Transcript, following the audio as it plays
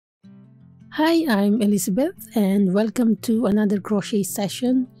Hi, I'm Elizabeth and welcome to another crochet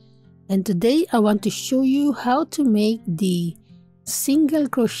session. And today I want to show you how to make the single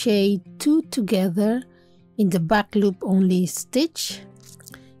crochet 2 together in the back loop only stitch.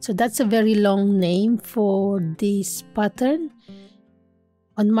 So that's a very long name for this pattern.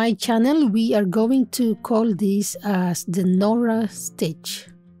 On my channel we are going to call this as the Nora stitch.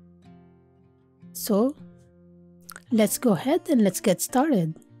 So let's go ahead and let's get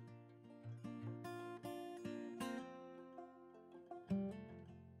started.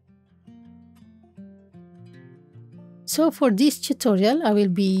 So for this tutorial, I will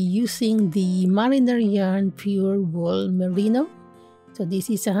be using the Marriner yarn pure wool merino. So this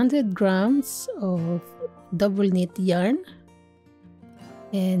is 100 grams of double knit yarn.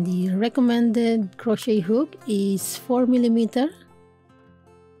 And the recommended crochet hook is 4mm.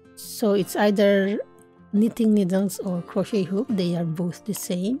 So it's either knitting needles or crochet hook. They are both the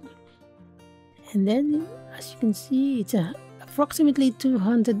same. And then as you can see, it's approximately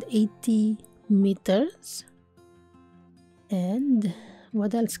 280 meters. And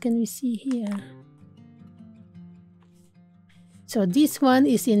what else can we see here? So this one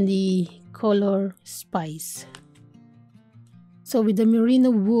is in the color Spice. So with the merino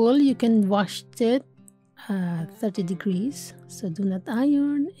wool, you can wash it 30 degrees. So do not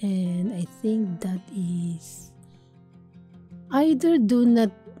iron, and I think that is either do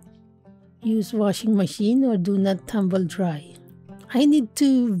not use washing machine or do not tumble dry. I need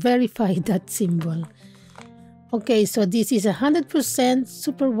to verify that symbol. Okay, so this is 100%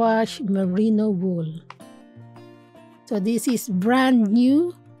 superwash merino wool. So this is brand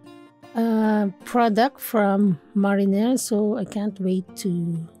new product from Marriner, so I can't wait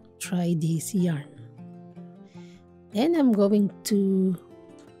to try this yarn. Then I'm going to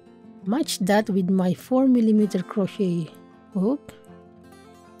match that with my 4mm crochet hook.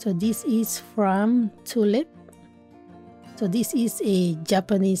 So this is from Tulip. So this is a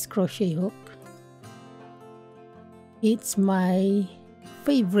Japanese crochet hook. It's my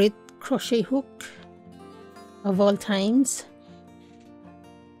favorite crochet hook of all times.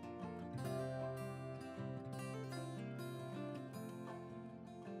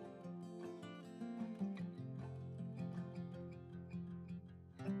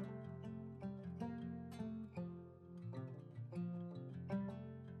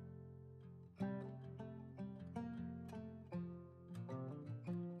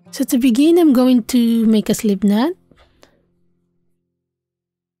 So to begin, I'm going to make a slip knot.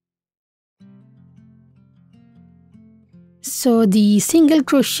 So the single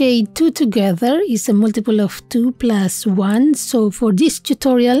crochet 2 together is a multiple of 2 plus 1. So for this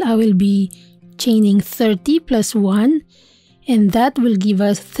tutorial, I will be chaining 30 plus 1, and that will give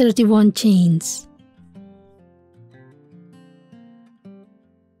us 31 chains.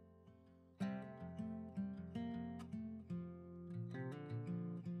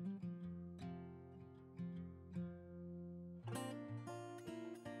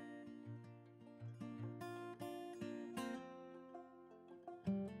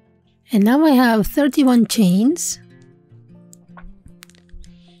 And now I have 31 chains.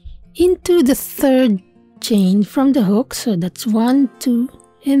 Into the third chain from the hook, so that's 1, 2,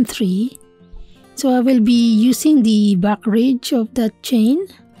 and 3. So I will be using the back ridge of that chain.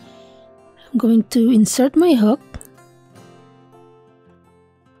 I'm going to insert my hook.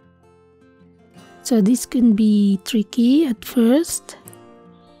 So this can be tricky at first.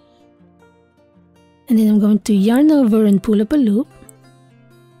 And then I'm going to yarn over and pull up a loop.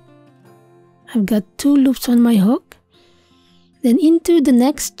 I've got 2 loops on my hook. Then into the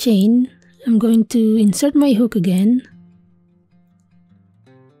next chain, I'm going to insert my hook again.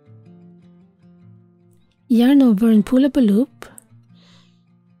 Yarn over and pull up a loop.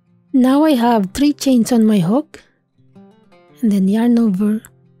 Now I have 3 chains on my hook. And then yarn over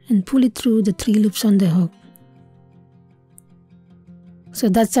and pull it through the 3 loops on the hook. So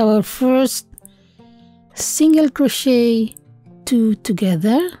that's our first single crochet 2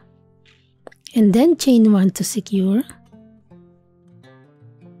 together. And then chain 1 to secure.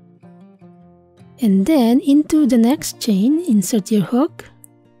 And then into the next chain, insert your hook.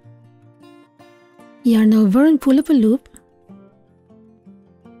 Yarn over and pull up a loop.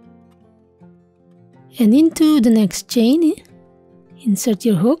 And into the next chain, insert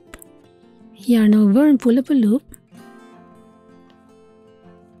your hook. Yarn over and pull up a loop.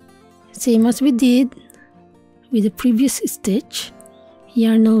 Same as we did with the previous stitch.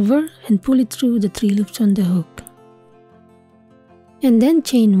 Yarn over and pull it through the 3 loops on the hook. And then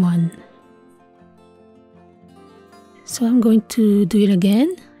chain 1. So I'm going to do it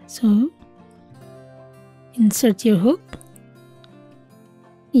again. So insert your hook.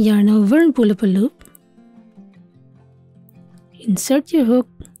 yarn over and pull up a loop, insert your hook,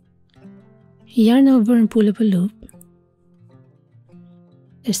 yarn over and pull up a loop.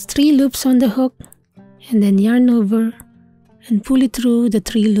 There's 3 loops on the hook, and then yarn over and pull it through the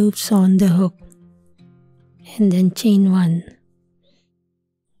 3 loops on the hook, and then chain 1.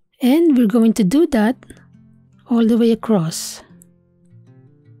 And we're going to do that all the way across.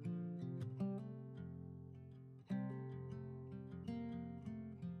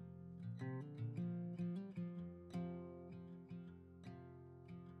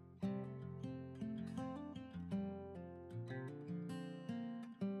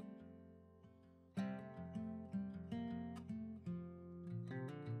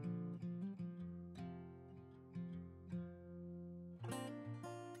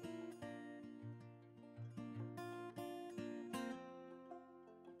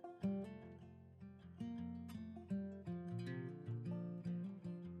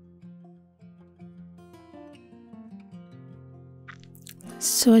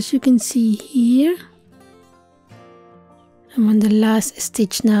 So as you can see here, I'm on the last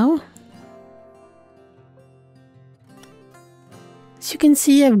stitch now. As you can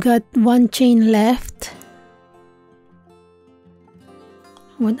see, I've got 1 chain left.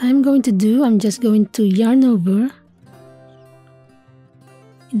 What I'm going to do, I'm just going to yarn over,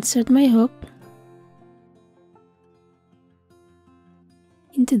 insert my hook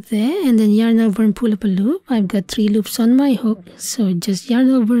into there, and then yarn over and pull up a loop. I've got 3 loops on my hook, so just yarn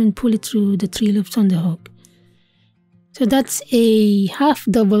over and pull it through the 3 loops on the hook. So that's a half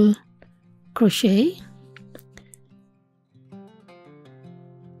double crochet.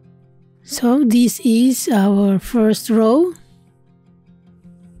 So this is our first row.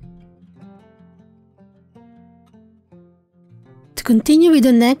 To continue with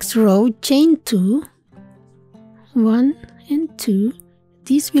the next row, chain 2, 1 and 2.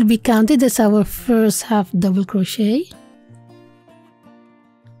 This will be counted as our first half double crochet.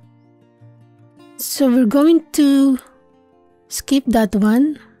 So we're going to skip that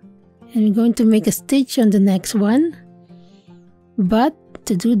one, and we're going to make a stitch on the next one. But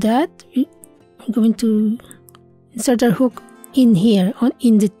to do that, we're going to insert our hook in here,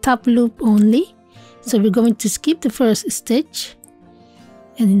 in the top loop only. So we're going to skip the first stitch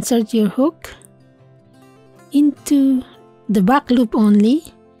and insert your hook into the back loop only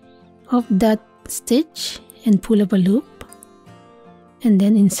of that stitch and pull up a loop, and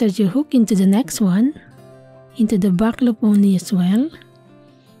then insert your hook into the next one, into the back loop only as well.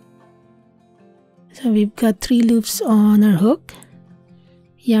 So we've got 3 loops on our hook,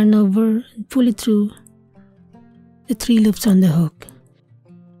 yarn over and pull it through the 3 loops on the hook,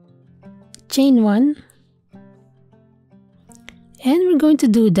 chain 1, and we're going to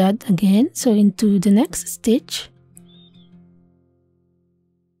do that again. So into the next stitch,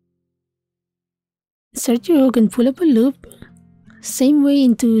 insert your hook and pull up a loop, same way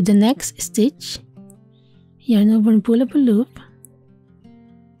into the next stitch, yarn over and pull up a loop,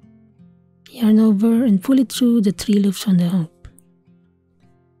 yarn over and pull it through the 3 loops on the hook,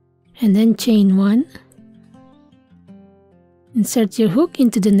 and then chain 1, insert your hook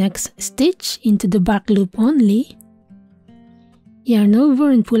into the next stitch, into the back loop only, yarn over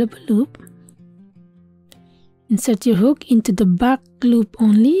and pull up a loop, insert your hook into the back loop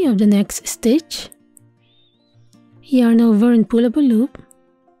only of the next stitch, yarn over and pull up a loop,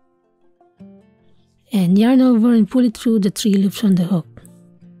 and yarn over and pull it through the 3 loops on the hook,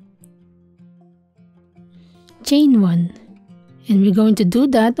 chain 1, and we're going to do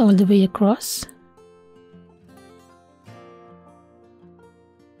that all the way across.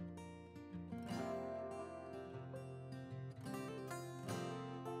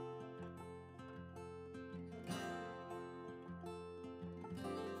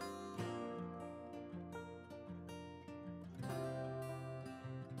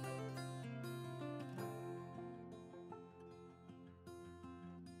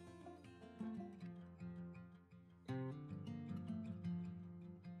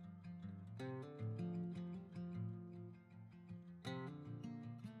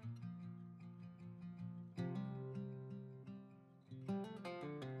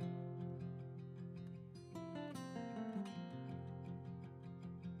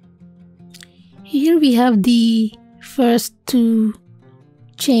 Here we have the first 2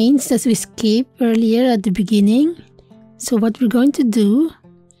 chains that we skipped earlier at the beginning. So what we're going to do,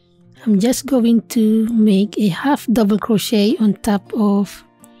 I'm just going to make a half double crochet on top of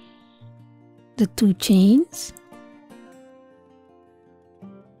the 2 chains.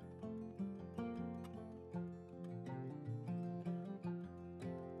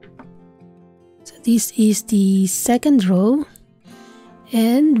 So this is the second row.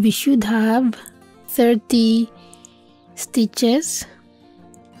 and we should have 30 stitches,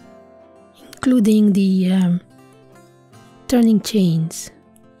 including the turning chains.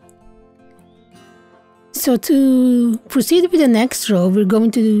 So to proceed with the next row, we're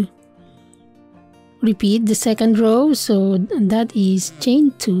going to repeat the second row. So that is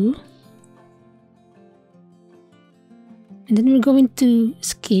chain 2, and then we're going to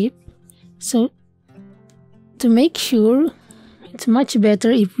skip. So to make sure, it's much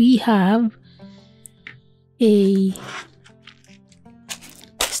better if we have a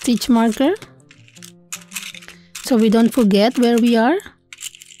stitch marker so we don't forget where we are.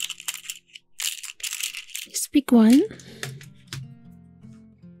 Just pick one.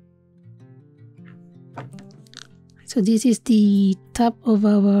 So this is the top of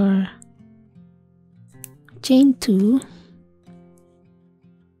our chain 2.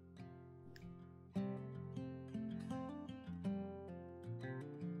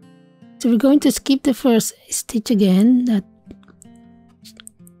 So we're going to skip the first stitch again, that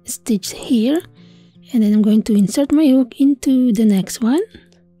stitch here, and then I'm going to insert my hook into the next one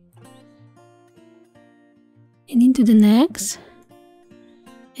and into the next,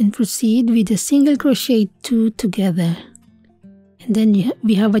 and proceed with a single crochet 2 together, and then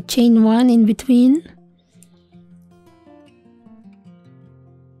we have a chain 1 in between.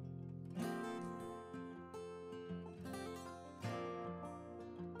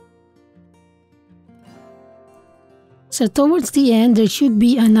 So towards the end there should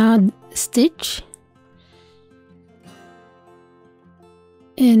be an odd stitch,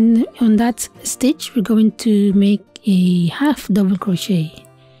 and on that stitch we're going to make a half double crochet.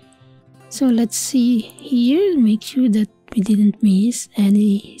 So let's see here, make sure that we didn't miss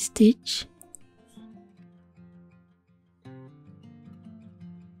any stitch.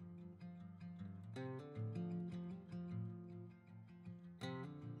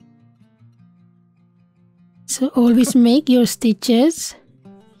 So always make your stitches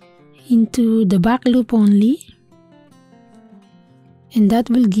into the back loop only, and that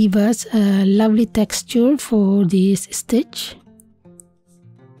will give us a lovely texture for this stitch.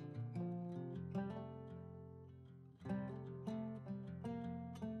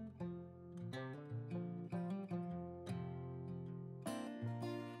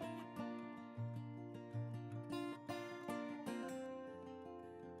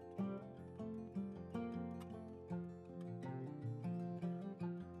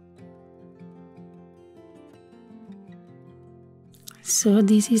 So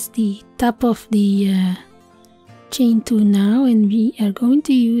this is the top of the chain 2 now, and we are going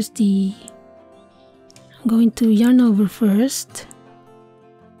to use I'm going to yarn over first,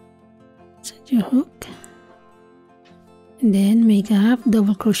 set your hook, and then make a half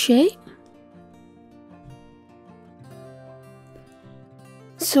double crochet.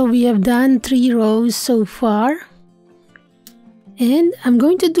 So we have done 3 rows so far, and I'm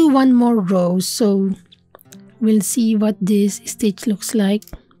going to do one more row, so we'll see what this stitch looks like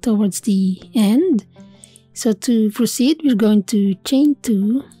towards the end. So to proceed, we're going to chain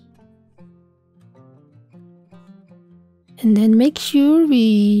 2, and then make sure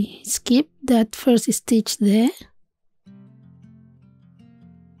we skip that first stitch there.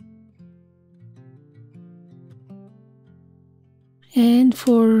 And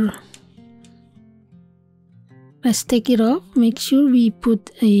let's take it off, make sure we put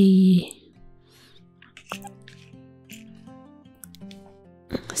a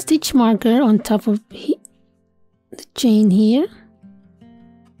stitch marker on top of the chain here.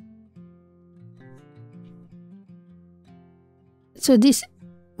 So this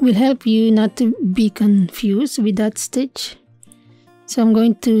will help you not to be confused with that stitch. So I'm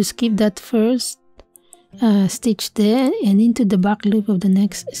going to skip that first stitch there, and into the back loop of the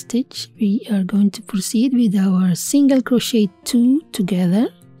next stitch we are going to proceed with our single crochet 2 together.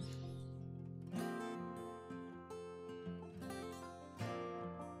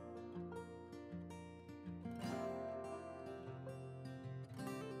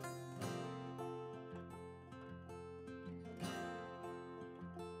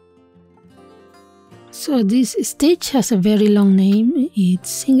 So this stitch has a very long name. It's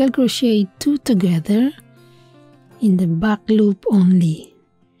single crochet 2 together in the back loop only.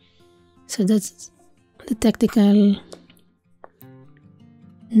 So that's the technical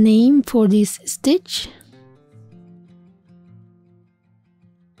name for this stitch.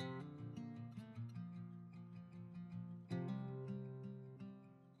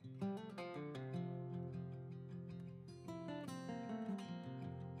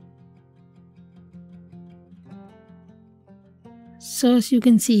 So as you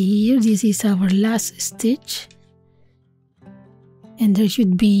can see here, this is our last stitch, and there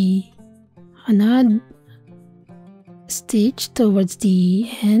should be an odd stitch towards the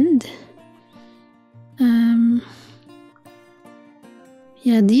end.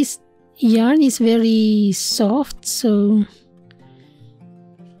 Yeah, this yarn is very soft, so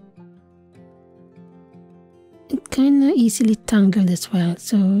it kind of easily tangled as well.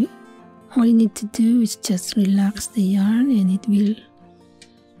 So all you need to do is just relax the yarn and it will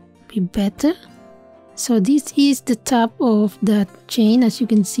be better. So this is the top of that chain. As you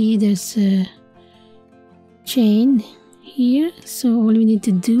can see, there's a chain here, so all we need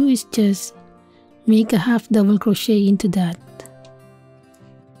to do is just make a half double crochet into that.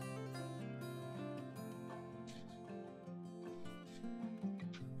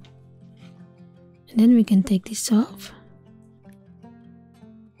 And then we can take this off.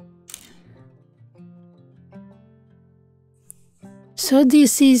 So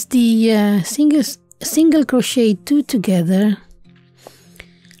this is the single crochet 2 together.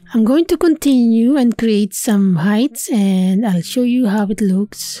 I'm going to continue and create some heights, and I'll show you how it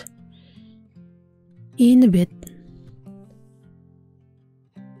looks in a bit.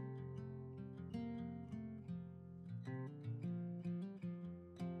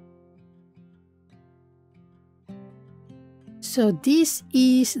 So this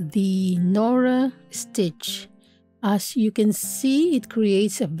is the Nora stitch. As you can see, it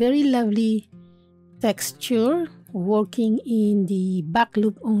creates a very lovely texture working in the back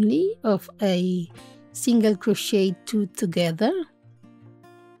loop only of a single crochet 2 together.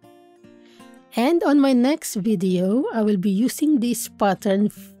 And on my next video, I will be using this pattern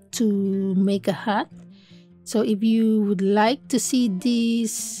to make a hat. So if you would like to see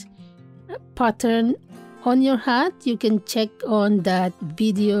this pattern on your hat, you can check on that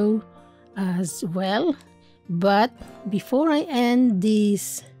video as well. But before I end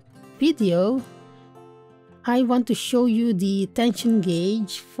this video, I want to show you the tension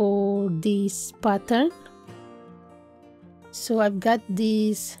gauge for this pattern. So I've got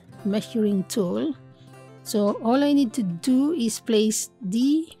this measuring tool. So all I need to do is place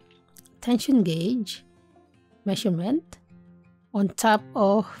the tension gauge measurement on top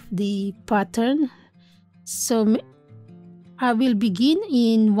of the pattern. So I will begin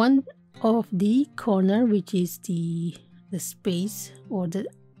in one of the corner, which is the space or the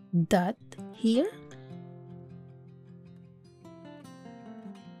dot here.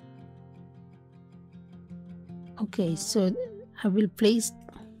 Okay, so I will place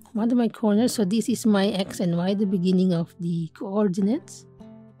one of my corners. So this is my X and Y, the beginning of the coordinates.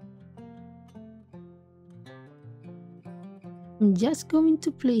 I'm just going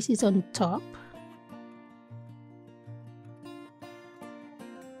to place it on top.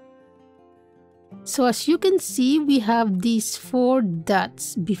 So as you can see, we have these 4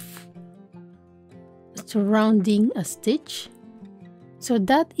 dots surrounding a stitch. So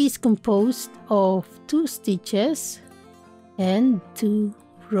that is composed of 2 stitches and 2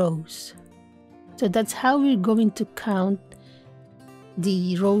 rows. So that's how we're going to count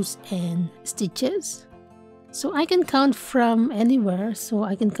the rows and stitches. So I can count from anywhere. So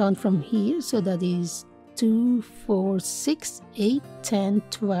I can count from here. So that is 2, 4, 6, 8, 10,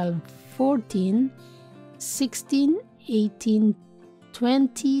 12, 14, 16, 18,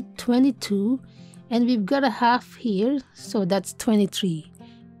 20, 22, and we've got a half here, so that's 23.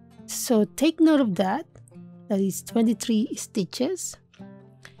 So take note of that. That is 23 stitches.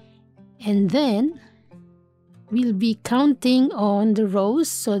 And then we'll be counting on the rows.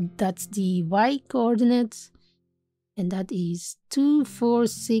 So that's the Y coordinates, and that is 2, 4,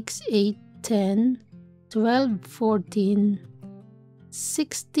 6, 8, 10, 12, 14,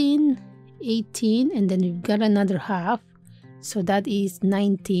 16, 18, and then we've got another half, so that is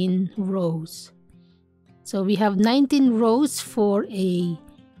 19 rows. So we have 19 rows for a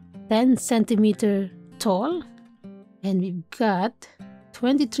 10 centimeter tall, and we've got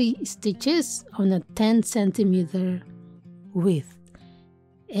 23 stitches on a 10 centimeter width.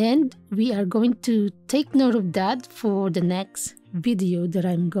 And we are going to take note of that for the next video that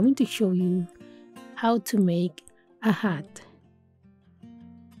I'm going to show you how to make a hat.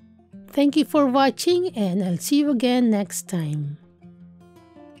 Thank you for watching, and I'll see you again next time.